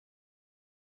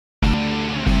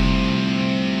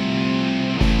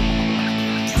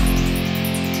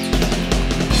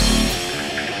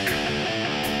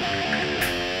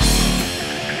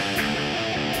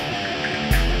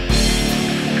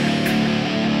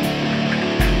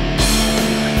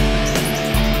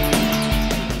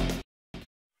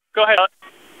go ahead.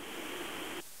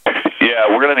 Yeah,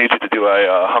 we're going to need you to do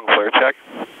a hung flare check.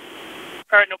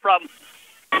 All right, no problem.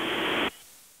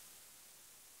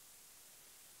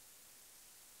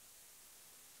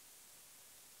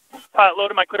 Pilot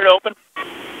load, am I clear to open?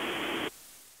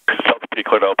 Delta P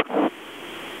clear to open.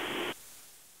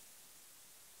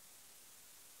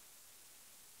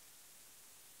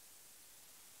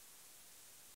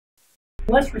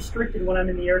 Less restricted when I'm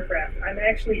in the aircraft. I'm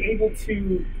actually able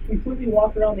to completely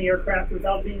walk around the aircraft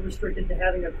without being restricted to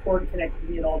having a cord connected to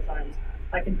me at all times.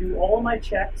 I can do all of my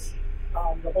checks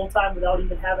the whole time without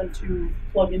even having to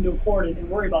plug into a cord and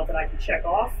worry about that. I can check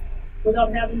off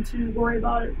without having to worry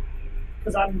about it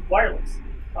because I'm wireless.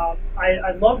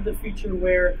 I love the feature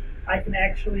where I can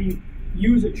actually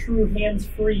use a true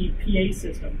hands-free PA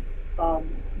system.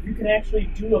 You can actually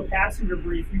do a passenger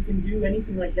brief. You can do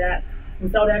anything like that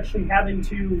without actually having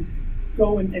to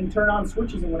go and turn on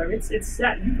switches and whatever. It's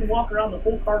set. You can walk around the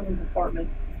whole cargo compartment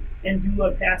and do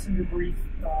a passenger brief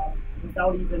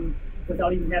without even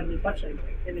having to touch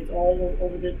anything, and it's all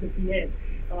over the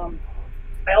PA.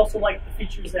 I also like the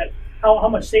features that how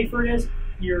much safer it is.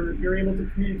 You're able to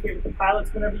communicate with the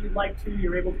pilots whenever you'd like to.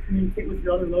 You're able to communicate with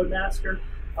your other loadmaster,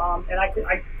 and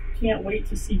I can't wait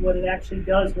to see what it actually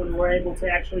does when we're able to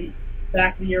actually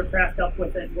back the aircraft up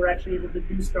with it. We're actually able to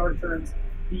do star turns.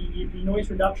 The noise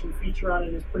reduction feature on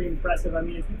it is pretty impressive. I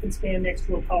mean, if you can stand next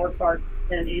to a power card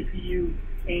and an APU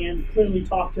and clearly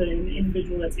talk to an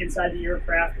individual that's inside the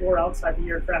aircraft or outside the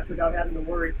aircraft without having to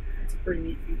worry, it's a pretty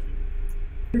neat feature.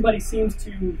 Everybody seems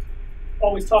to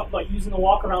always talk about using the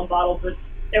walk-around bottle, but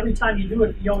every time you do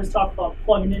it, you always talk about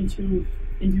plugging into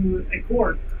a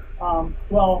cord.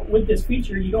 Well, with this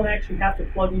feature, you don't actually have to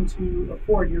plug into a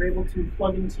cord. You're able to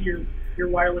plug into your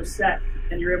wireless set,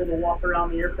 and you're able to walk around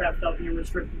the aircraft without being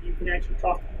restricted. You can actually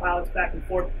talk to the pilots back and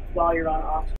forth while you're on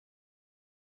off.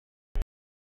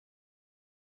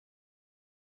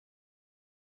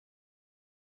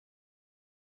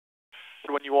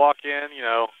 When you walk in, you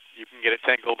know, you can get it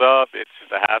tangled up. It's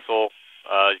just a hassle.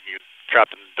 You get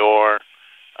trapped in the door.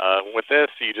 With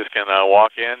this, you just can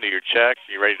walk in, do your check,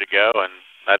 you're ready to go, and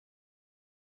that's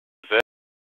it.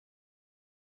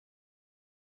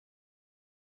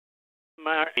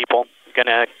 People going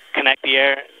to connect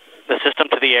the system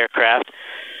to the aircraft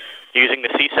using the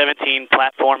C-17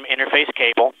 platform interface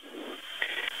cable.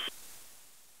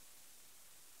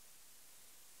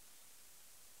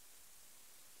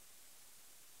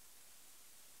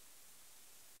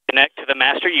 Connect to the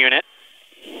master unit.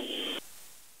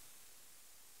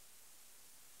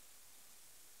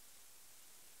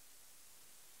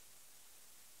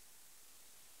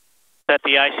 Set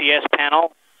the ICS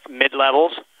panel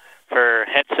mid-levels for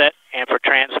headset and for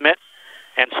transmit,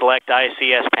 and select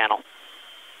ICS panel.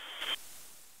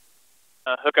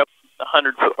 Hook up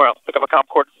hook up a COM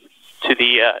cord to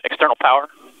the external power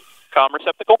COM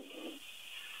receptacle.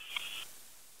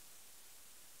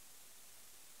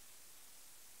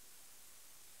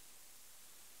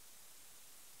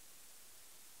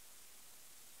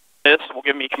 This will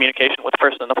give me communication with the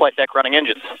person in the flight deck running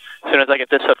engines. As soon as I get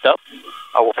this hooked up,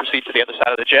 I will proceed to the other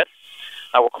side of the jet.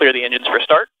 I will clear the engines for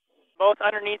start. Both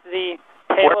underneath the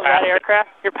tail of that aircraft?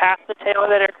 You're past the tail of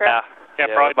that aircraft? Yeah,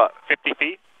 probably about 50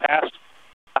 feet past.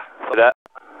 That.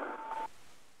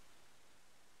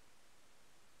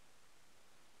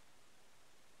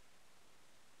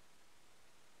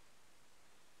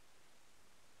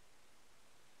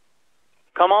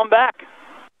 Come on back.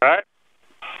 All right.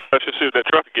 Let's just see if that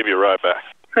truck can give you a ride back.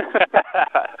 Can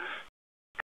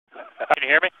you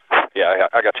hear me? Yeah,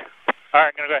 I got you. All right,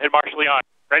 I'm going to go ahead and marshal you on.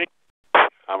 Ready?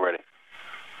 I'm ready.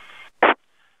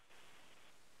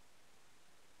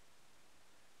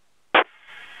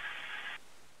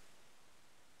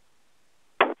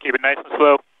 Keep it nice and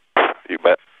slow. You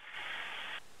bet.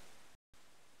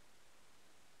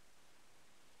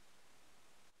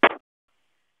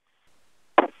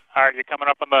 All right, you're coming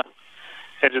up on the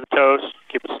edge of the toes.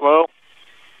 Keep it slow.